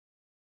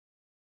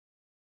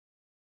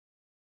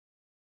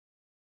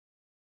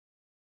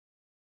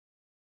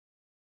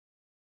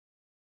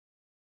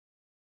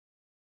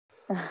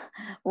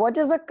What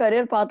is the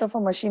career path of a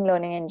machine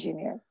learning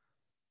engineer?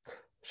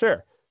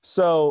 Sure.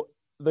 So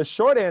the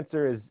short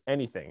answer is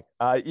anything.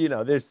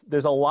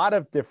 There's a lot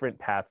of different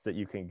paths that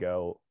you can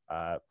go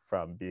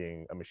from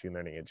being a machine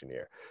learning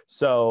engineer.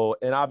 So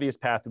an obvious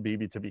path would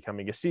be to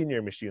becoming a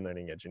senior machine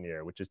learning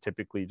engineer, which is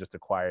typically just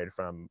acquired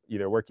from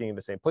either working in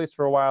the same place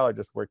for a while or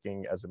just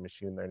working as a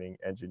machine learning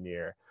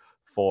engineer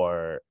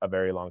for a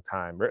very long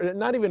time, or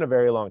not even a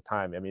very long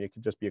time. I mean, it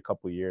could just be a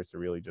couple of years to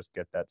really just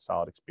get that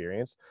solid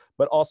experience.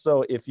 But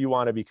also, if you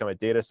want to become a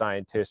data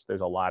scientist, there's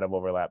a lot of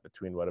overlap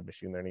between what a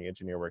machine learning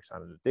engineer works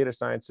on and a data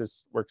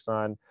scientist works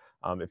on.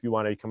 If you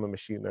want to become a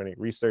machine learning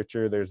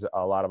researcher, there's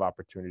a lot of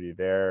opportunity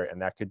there. And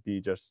that could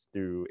be just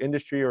through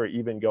industry or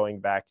even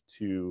going back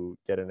to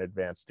get an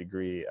advanced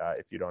degree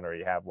if you don't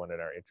already have one and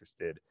are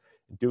interested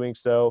in doing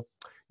so.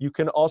 You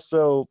can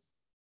also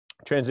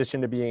transition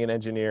to being an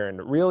engineer in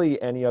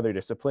really any other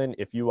discipline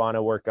if you want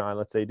to work on,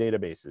 let's say,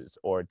 databases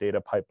or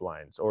data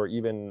pipelines or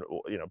even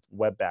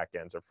web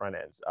backends or front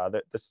ends.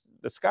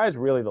 The sky's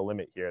really the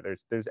limit here.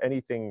 There's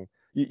anything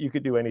you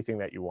could do anything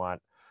that you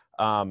want.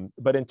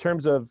 But in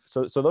terms of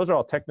so those are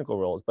all technical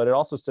roles, but it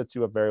also sets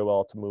you up very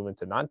well to move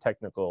into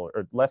non-technical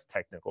or less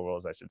technical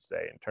roles, I should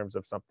say, in terms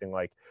of something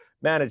like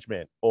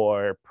management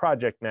or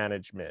project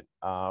management.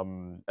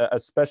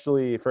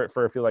 Especially for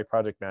a field like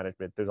project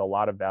management, there's a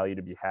lot of value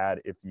to be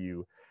had if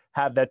you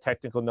have that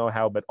technical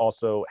know-how, but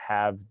also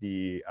have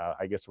the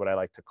I guess what I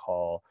like to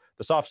call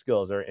the soft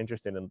skills, or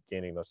interested in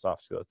gaining those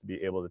soft skills to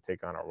be able to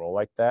take on a role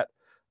like that.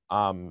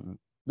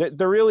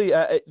 There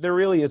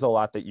really is a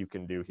lot that you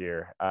can do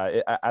here.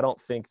 I don't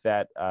think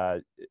that,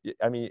 I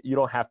mean, you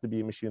don't have to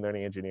be a machine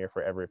learning engineer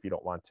forever if you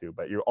don't want to,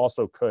 but you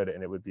also could,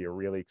 and it would be a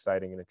really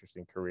exciting and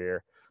interesting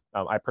career.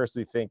 I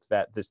personally think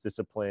that this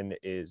discipline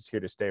is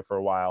here to stay for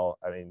a while.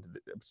 I mean,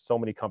 so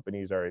many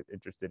companies are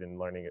interested in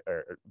learning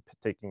or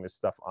taking this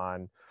stuff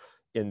on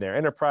in their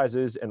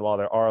enterprises. And while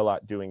there are a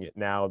lot doing it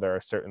now, there are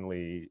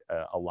certainly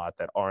a lot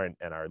that aren't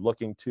and are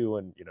looking to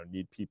and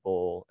need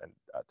people and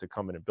to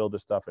come in and build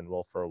this stuff and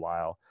will for a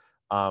while.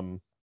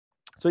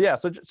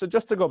 So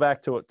just to go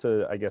back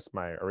to I guess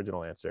my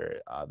original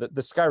answer,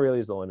 the sky really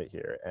is the limit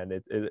here,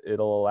 and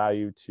it'll allow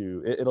you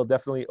to it'll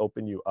definitely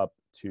open you up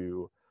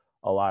to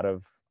a lot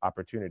of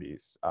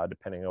opportunities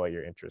depending on what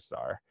your interests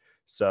are.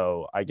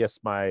 So I guess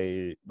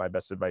my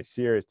best advice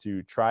here is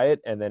to try it,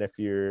 and then if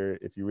you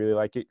really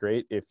like it,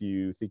 great. If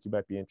you think you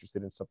might be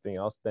interested in something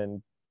else,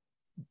 then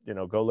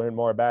go learn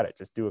more about it.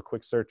 Just do a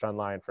quick search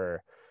online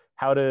for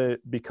how to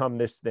become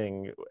this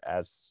thing,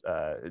 as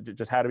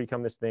just how to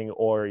become this thing,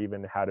 or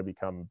even how to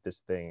become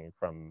this thing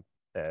from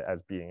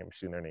as being a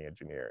machine learning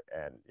engineer.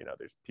 And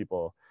there's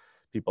people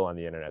on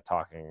the internet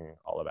talking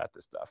all about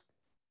this stuff.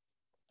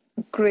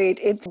 Great.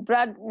 It's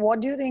Brad.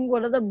 What do you think?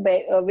 What are the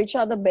which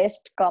are the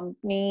best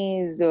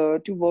companies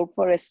to work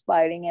for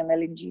aspiring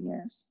ML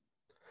engineers?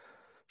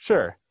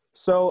 Sure.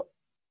 So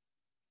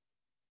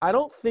I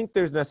don't think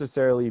there's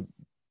necessarily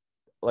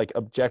like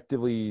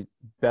objectively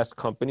best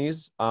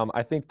companies.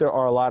 I think there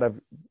are a lot of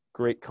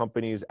great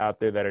companies out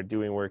there that are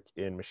doing work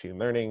in machine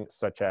learning,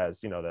 such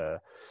as the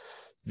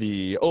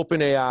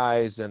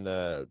OpenAIs and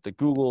the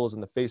Googles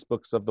and the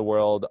Facebooks of the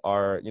world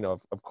are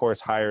of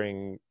course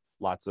hiring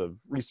lots of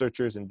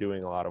researchers and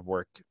doing a lot of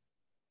work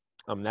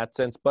in that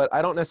sense. But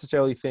I don't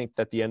necessarily think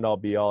that the end all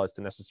be all is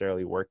to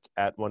necessarily work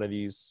at one of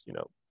these,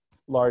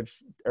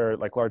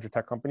 larger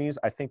tech companies.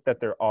 I think that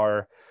there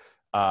are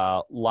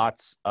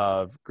lots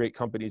of great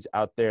companies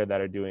out there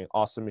that are doing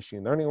awesome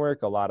machine learning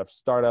work, a lot of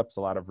startups,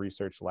 a lot of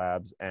research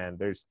labs, and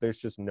there's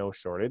just no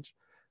shortage.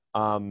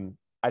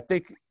 I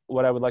think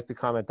what I would like to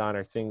comment on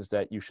are things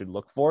that you should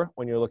look for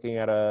when you're looking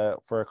at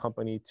for a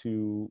company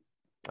to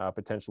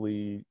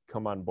potentially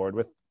come on board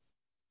with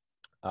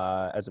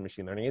as a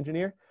machine learning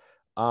engineer.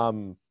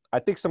 I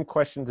think some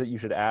questions that you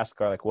should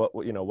ask are like,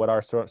 what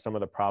are some of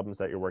the problems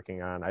that you're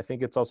working on? I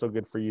think it's also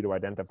good for you to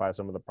identify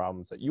some of the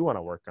problems that you want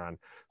to work on.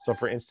 So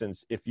for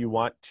instance, if you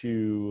want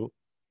to,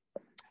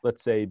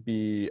 let's say,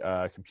 be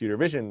computer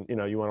vision, you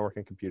want to work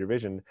in computer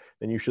vision,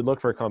 then you should look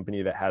for a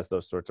company that has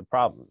those sorts of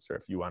problems. Or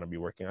if you want to be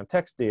working on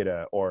text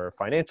data or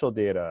financial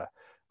data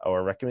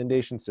or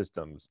recommendation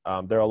systems,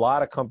 there are a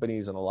lot of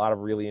companies and a lot of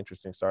really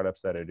interesting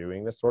startups that are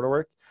doing this sort of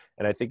work.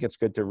 And I think it's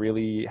good to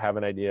really have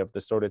an idea of the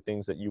sort of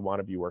things that you want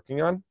to be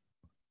working on,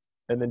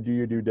 and then do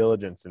your due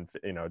diligence and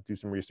do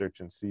some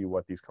research and see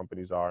what these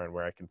companies are and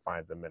where I can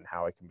find them and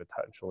how I can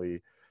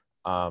potentially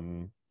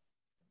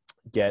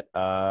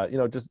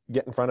just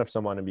get in front of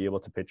someone and be able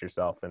to pitch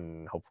yourself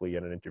and hopefully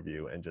get an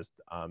interview and just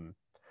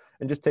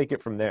take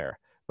it from there.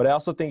 But I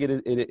also think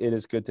it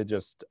is good to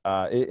just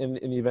in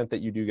the event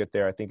that you do get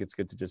there, I think it's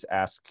good to just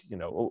ask,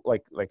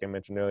 like I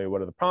mentioned earlier,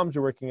 what are the problems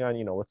you're working on?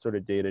 What sort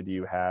of data do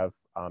you have?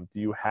 Do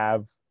you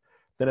have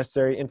the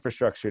necessary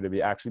infrastructure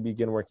to actually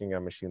begin working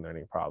on machine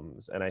learning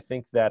problems? And I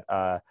think that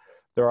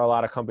there are a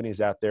lot of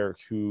companies out there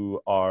who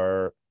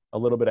are a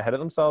little bit ahead of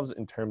themselves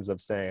in terms of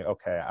saying,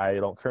 okay, I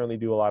don't currently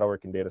do a lot of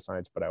work in data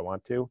science, but I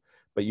want to.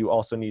 But you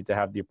also need to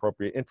have the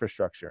appropriate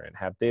infrastructure and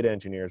have data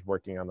engineers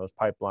working on those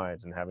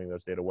pipelines and having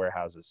those data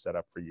warehouses set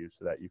up for you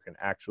so that you can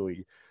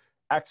actually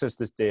access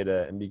this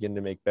data and begin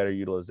to make better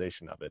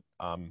utilization of it.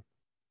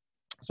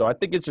 So I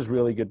think it's just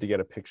really good to get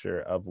a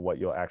picture of what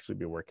you'll actually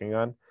be working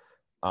on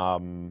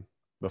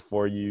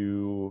before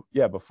you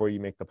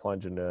make the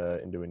plunge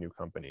into a new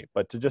company.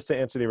 But to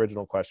answer the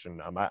original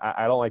question,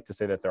 I don't like to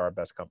say that there are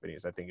best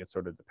companies. I think it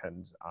sort of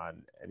depends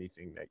on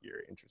anything that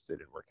you're interested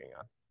in working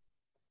on.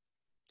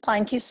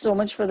 Thank you so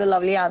much for the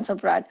lovely answer,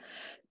 Brad.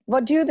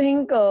 What do you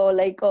think,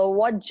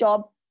 what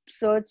job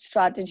search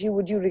strategy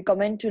would you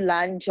recommend to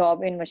land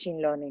job in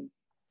machine learning?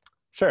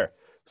 Sure.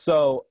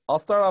 So I'll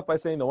start off by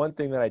saying the one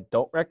thing that I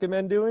don't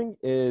recommend doing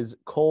is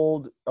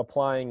cold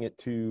applying it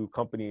to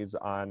companies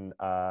on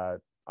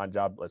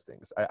job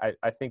listings.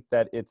 I think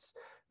that it's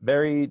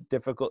very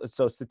difficult.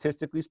 So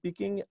statistically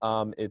speaking,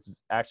 it's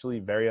actually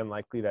very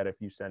unlikely that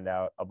if you send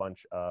out a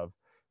bunch of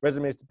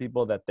resumes to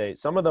people that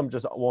some of them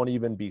just won't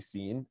even be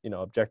seen.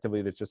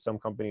 Objectively, there's just some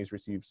companies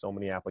receive so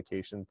many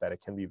applications that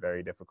it can be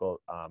very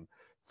difficult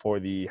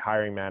for the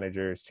hiring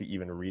managers to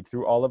even read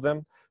through all of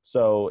them.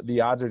 So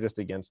the odds are just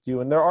against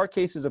you. And there are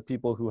cases of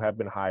people who have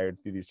been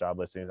hired through these job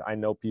listings. I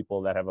know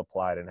people that have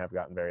applied and have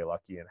gotten very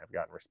lucky and have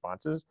gotten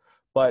responses.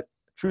 But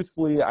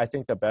truthfully, I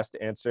think the best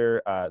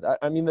answer,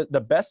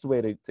 the best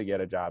way to get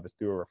a job is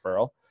through a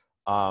referral.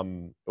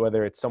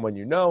 Whether it's someone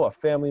you know, a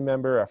family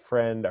member, a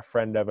friend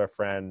of a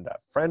friend, a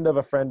friend of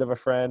a friend of a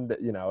friend,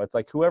 it's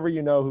like whoever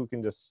you know who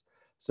can just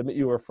submit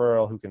you a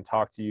referral, who can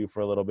talk to you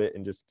for a little bit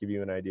and just give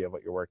you an idea of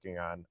what you're working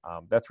on.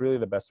 That's really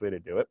the best way to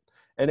do it.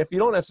 And if you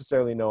don't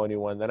necessarily know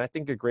anyone, then I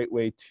think a great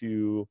way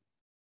to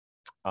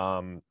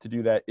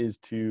do that is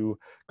to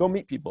go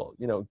meet people,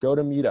 go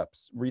to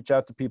meetups, reach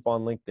out to people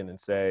on LinkedIn and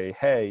say,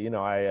 hey,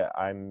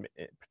 I'm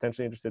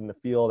potentially interested in the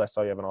field. I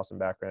saw you have an awesome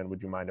background.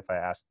 Would you mind if I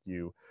asked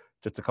you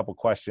just a couple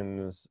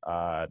questions?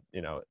 Don't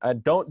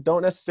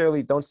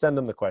send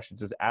them the questions.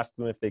 Just ask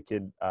them if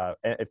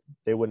if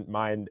they wouldn't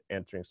mind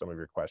answering some of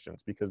your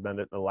questions, because then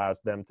it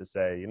allows them to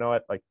say, you know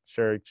what, like,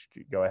 sure,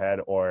 go ahead.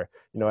 Or,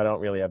 I don't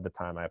really have the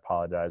time. I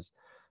apologize.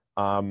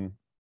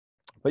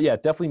 But yeah,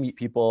 definitely meet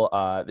people.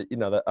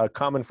 A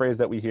common phrase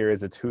that we hear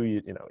is it's who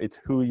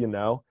you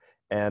know.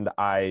 And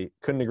I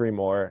couldn't agree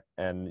more.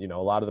 And, a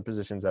lot of the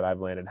positions that I've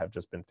landed have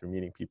just been through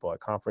meeting people at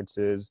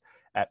conferences,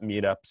 at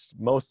meetups.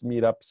 Most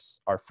meetups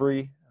are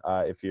free.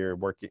 If you're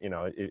working,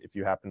 if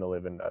you happen to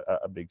live in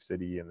a big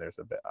city and there's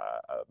a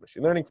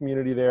machine learning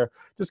community there,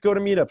 just go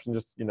to meetups and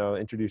just,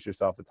 introduce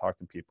yourself and talk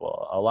to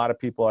people. A lot of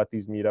people at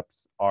these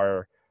meetups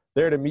are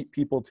there to meet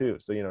people too.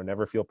 So,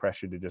 never feel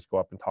pressured to just go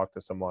up and talk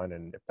to someone.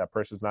 And if that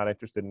person's not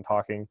interested in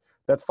talking,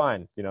 that's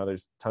fine.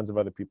 There's tons of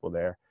other people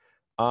there.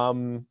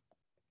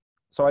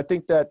 So I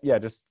think that,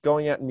 just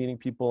going out and meeting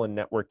people and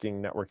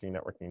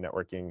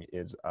networking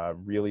is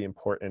really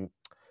important.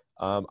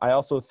 I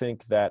also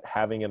think that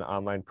having an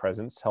online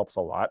presence helps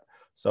a lot.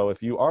 So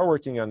if you are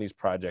working on these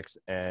projects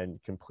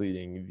and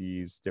completing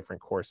these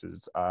different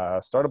courses,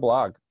 start a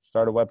blog,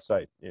 start a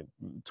website,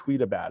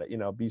 tweet about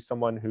it, be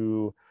someone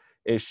who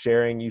is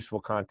sharing useful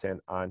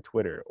content on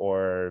Twitter,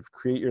 or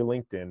create your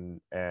LinkedIn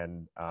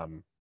and,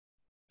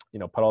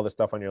 put all this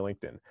stuff on your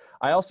LinkedIn.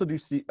 I also do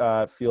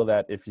feel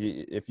that if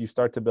you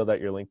start to build out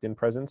your LinkedIn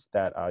presence,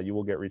 that you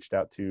will get reached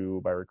out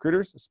to by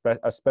recruiters,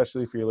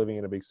 especially if you're living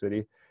in a big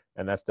city.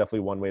 And that's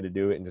definitely one way to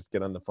do it, and just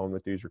get on the phone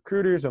with these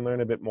recruiters and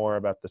learn a bit more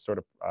about the sort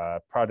of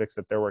projects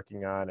that they're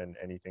working on and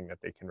anything that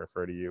they can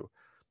refer to you.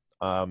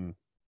 But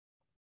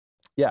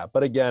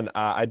again,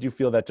 I do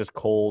feel that just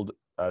cold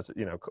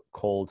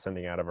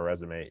sending out of a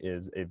resume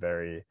is a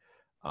very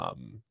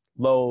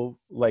low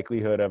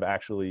likelihood of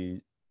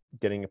actually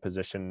getting a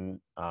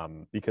position,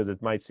 because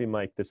it might seem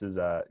like this is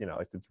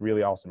it's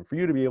really awesome for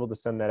you to be able to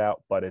send that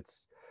out, but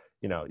it's,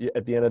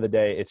 at the end of the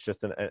day, it's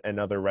just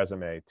another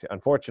resume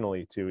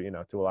unfortunately to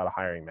a lot of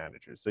hiring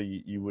managers. So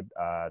you would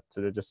I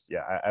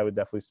would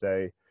definitely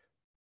say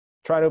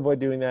try to avoid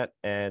doing that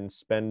and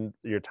spend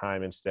your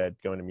time instead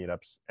going to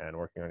meetups and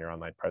working on your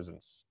online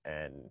presence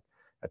and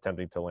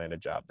attempting to land a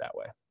job that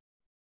way.